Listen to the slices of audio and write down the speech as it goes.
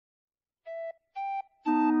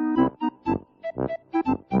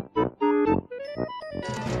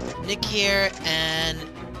Nick here, and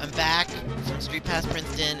I'm back from StreetPass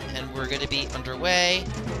Princeton, and we're gonna be underway.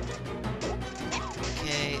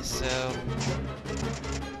 Okay, so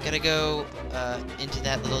gotta go into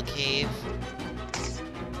that little cave.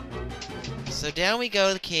 So down we go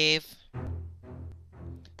to the cave.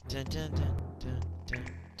 Dun, dun, dun, dun, dun,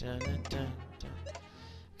 dun, dun, dun.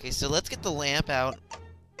 Okay, so let's get the lamp out.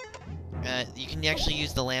 You can actually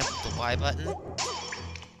use the lamp with the Y button.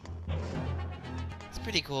 It's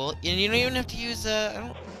pretty cool. And you don't even have to use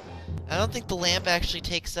I don't think the lamp actually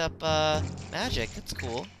takes up magic. That's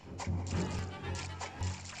cool.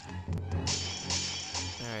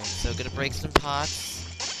 Alright, so gonna break some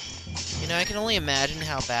pots. You know, I can only imagine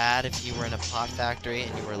how bad if you were in a pot factory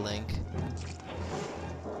and you were Link.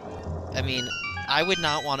 I mean, I would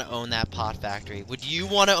not want to own that pot factory. Would you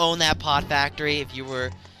want to own that pot factory if you were,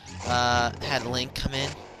 had Link come in?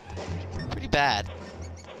 Pretty bad.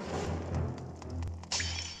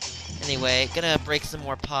 Anyway, gonna break some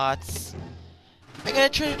more pots. I got a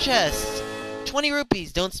treasure chest! 20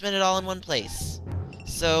 rupees, don't spend it all in one place.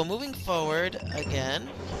 So, moving forward, again,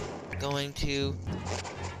 going to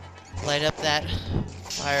light up that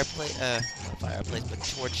fireplace, not fireplace, but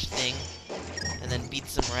torch thing, and then beat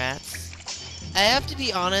some rats. I have to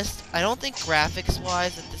be honest, I don't think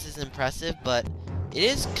graphics-wise that this is impressive, but it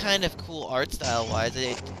is kind of cool art style-wise.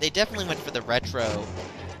 They definitely went for the retro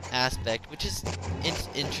aspect, which is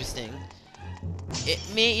interesting.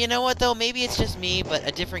 You know what though? Maybe it's just me, but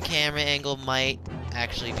a different camera angle might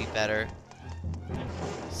actually be better.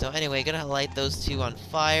 So anyway, gonna light those two on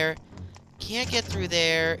fire. Can't get through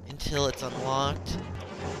there until it's unlocked.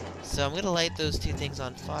 So I'm gonna light those two things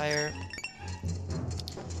on fire.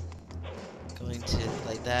 Going to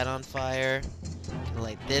light that on fire. Gonna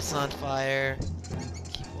light this on fire.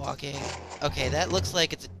 Keep walking. Okay, that looks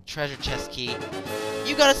like it's a treasure chest key.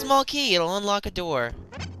 You got a small key, it'll unlock a door.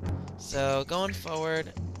 So, going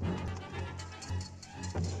forward.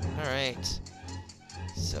 Alright.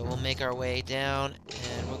 So we'll make our way down,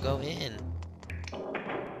 and we'll go in.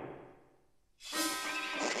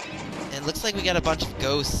 And it looks like we got a bunch of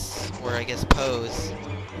ghosts, or I guess Poes.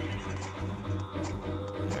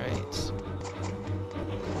 Alright.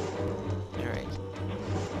 Alright.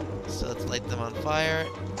 So let's light them on fire.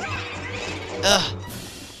 Ugh!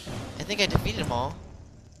 I think I defeated them all.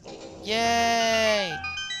 Yay!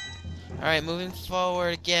 Alright, moving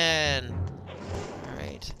forward again.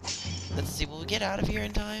 Alright. Let's see, will we get out of here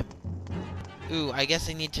in time? Ooh, I guess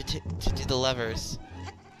I need to do the levers.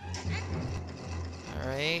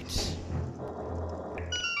 Alright.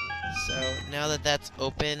 So, now that that's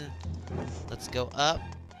open, let's go up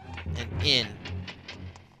and in.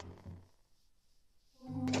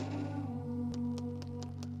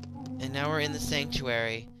 And now we're in the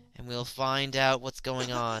sanctuary, and we'll find out what's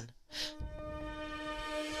going on.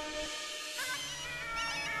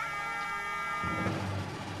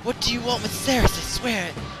 What do you want with Ceres? I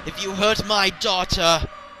swear, if you hurt my daughter!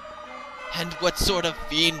 And what sort of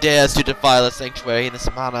fiend dares to defile a sanctuary in this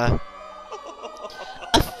manner?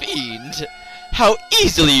 A fiend? How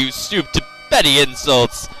easily you stoop to petty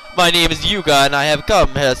insults! My name is Yuga, and I have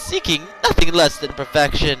come here seeking nothing less than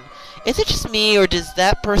perfection. Is it just me, or does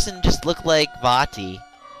that person just look like Vati?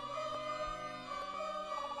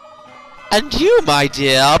 And you, my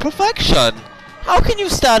dear, are perfection! How can you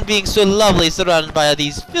stand being so lovely surrounded by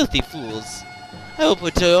these filthy fools? I will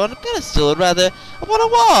put her on a pedestal, or rather, upon a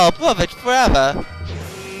wall, perfect forever.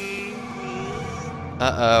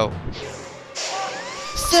 Uh-oh.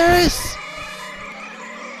 Ceres!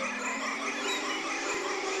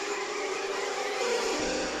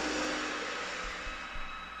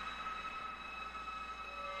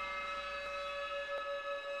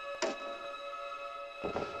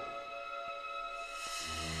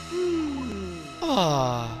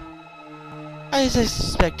 Ah, as I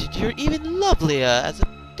suspected, you're even lovelier as a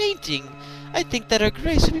painting. I think that Her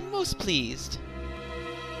Grace would be most pleased.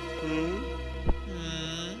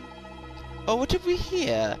 Oh, what have we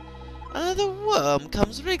here? Another worm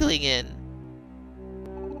comes wriggling in.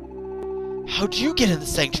 How'd you get in the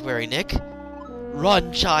sanctuary, Nick?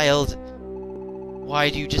 Run, child! Why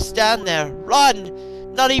do you just stand there? Run!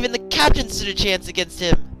 Not even the captain stood a chance against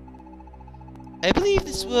him. I believe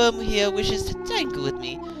this worm here wishes to tangle with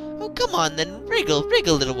me. Oh, come on then, wriggle,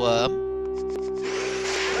 wriggle, little worm.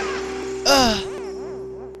 Ugh!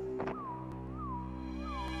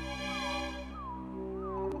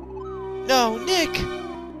 No, Nick!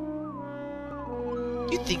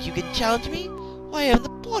 You think you can challenge me? Why, I am the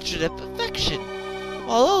portrait of perfection.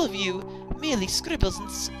 While all of you merely scribbles and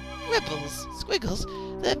squiggles,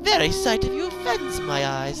 the very sight of you offends my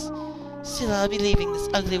eyes. Still, I'll be leaving this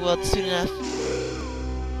ugly world soon enough.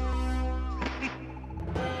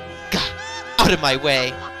 out of my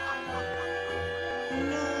way!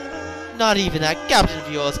 Not even that captain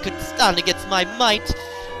of yours could stand against my might.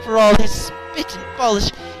 For all his spit and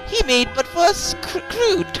polish, he made but for a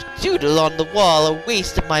crude doodle on the wall, a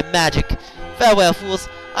waste of my magic. Farewell, fools.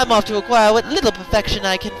 I'm off to acquire what little perfection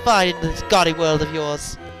I can find in this gaudy world of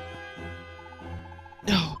yours.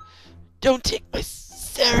 No, don't take my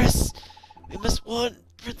Ceres. We must warn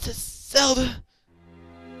Princess Zelda.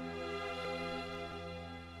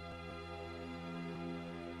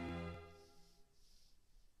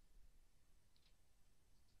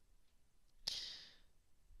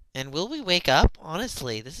 And will we wake up?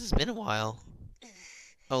 Honestly, this has been a while.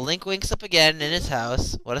 Oh, Link wakes up again in his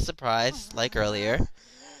house. What a surprise, like earlier.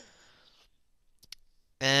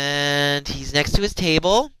 And he's next to his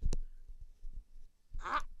table.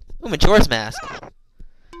 Ooh, Majora's Mask.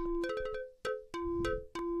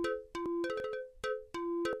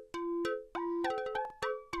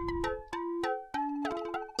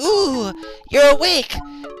 Ooh, you're awake!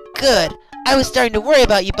 Good. I was starting to worry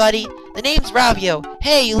about you, buddy. The name's Ravio.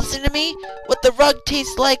 Hey, you listen to me? What the rug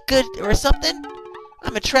tastes like, good or something?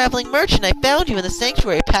 I'm a traveling merchant. I found you in the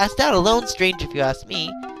sanctuary, passed out, a lone stranger if you ask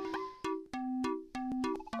me.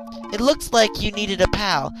 It looks like you needed a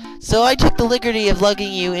pal, so I took the liberty of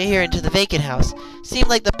lugging you here into the vacant house. Seemed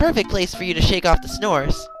like the perfect place for you to shake off the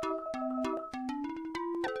snores.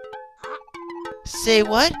 Say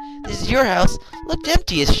what? This is your house. Looked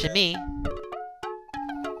empty-ish to me.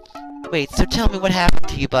 Wait, so tell me what happened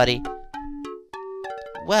to you, buddy.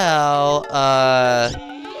 Well,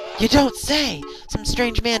 you don't say! Some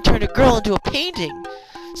strange man turned a girl into a painting!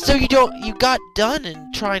 So you got done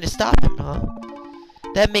in trying to stop him, huh?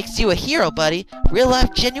 That makes you a hero, buddy.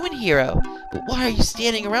 Real-life, genuine hero. But why are you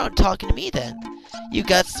standing around talking to me, then? You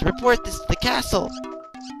guys report this to the castle.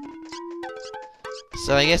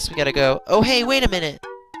 So I guess we gotta go. Oh, hey, wait a minute!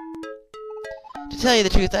 To tell you the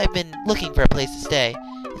truth, I've been looking for a place to stay.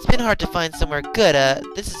 It's been hard to find somewhere good.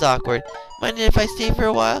 This is awkward. Mind if I stay for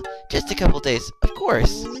a while? Just a couple days, of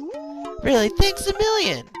course. Really? Thanks a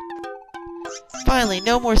million! Finally,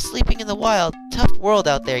 no more sleeping in the wild. Tough world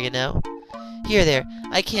out there, you know. Here, there.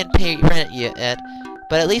 I can't pay rent yet,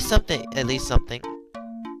 but at least something.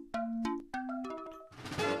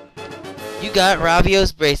 You got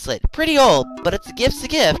Ravio's bracelet. Pretty old, but it's a gift's a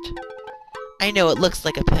gift. I know it looks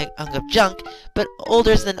like a hunk of junk, but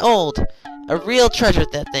older than old. A real treasure,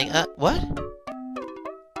 that thing. What?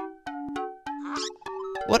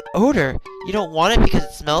 What odor? You don't want it because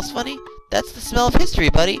it smells funny? That's the smell of history,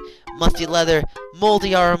 buddy. Musty leather,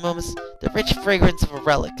 moldy aromas, the rich fragrance of a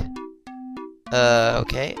relic.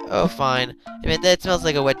 Okay. Oh, fine. I mean, that smells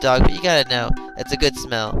like a wet dog, but you gotta know, that's a good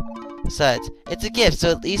smell. Besides, it's a gift, so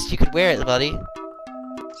at least you could wear it, buddy.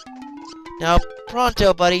 Now,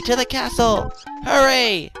 pronto, buddy, to the castle!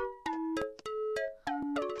 Hurry!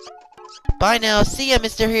 Bye now, see ya,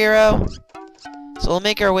 Mr. Hero! So we'll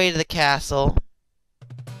make our way to the castle.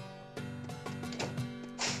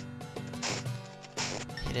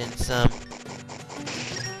 Hit in some.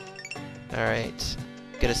 Alright.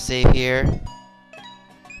 Gonna save here.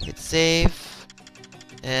 Hit save.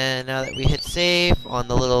 And now that we hit save on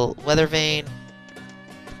the little weather vane,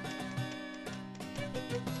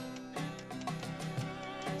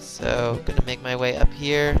 so gonna make my way up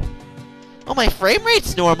here. Oh, my frame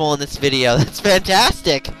rate's normal in this video. That's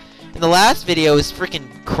fantastic. In the last video, it was freaking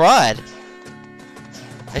crud.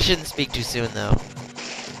 I shouldn't speak too soon, though.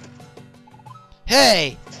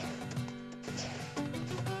 Hey!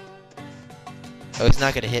 Oh, he's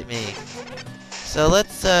not gonna hit me. So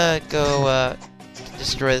let's go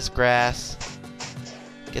destroy this grass.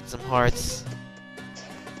 Get some hearts.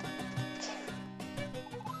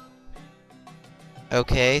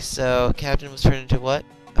 Okay, so Captain was turned into what?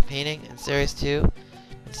 A painting? And Ceres too?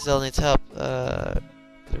 And Zelda needs help. The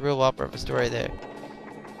real whopper of a story there.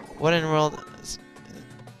 What in the world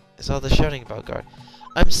is all the shouting about, guard?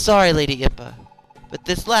 I'm sorry, Lady Impa, but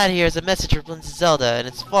this lad here is a message for Princess Zelda, and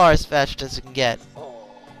it's far as fast as it can get.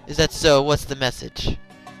 Is that so? What's the message?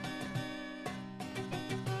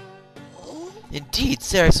 Indeed,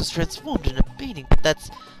 Ceres was transformed into a painting, but that's,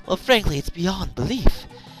 well, frankly, it's beyond belief.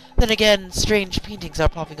 Then again, strange paintings are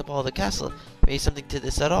popping up all over the castle. Maybe something to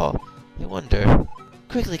this at all. I wonder.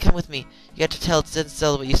 Quickly, come with me. You got to tell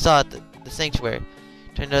Zelda what you saw at the sanctuary.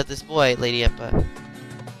 Turned out this boy, Lady Impa.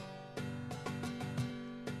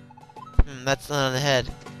 That's not on the head.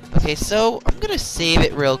 Okay, so I'm gonna save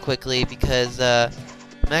it real quickly because I'm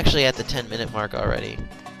actually at the 10-minute mark already.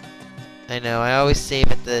 I know, I always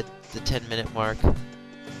save at the 10-minute mark.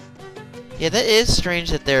 Yeah, that is strange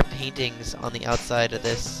that there are paintings on the outside of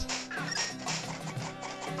this.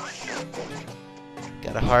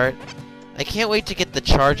 Got a heart. I can't wait to get the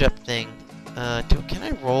charge up thing. Can I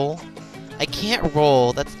roll? I can't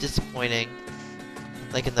roll. That's disappointing.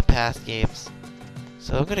 Like in the past games.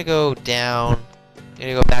 So I'm gonna go down. I'm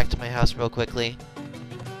gonna go back to my house real quickly.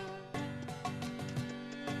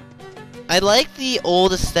 I like the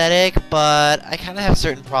old aesthetic, but I kind of have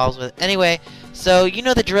certain problems with it. Anyway, so you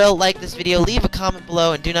know the drill. Like this video, leave a comment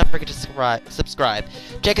below, and do not forget to subscribe.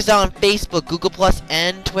 Check us out on Facebook, Google+,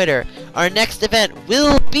 and Twitter. Our next event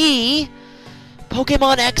will be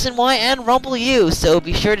Pokemon X and Y and Rumble U, so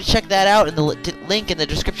be sure to check that out in the link in the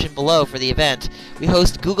description below for the event. We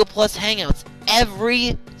host Google+ Hangouts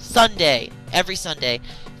every Sunday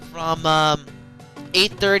from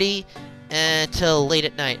 8:30 until late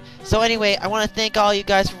at night. So anyway, I want to thank all you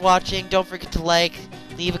guys for watching. Don't forget to like,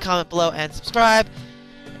 leave a comment below, and subscribe.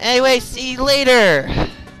 Anyway, see you later!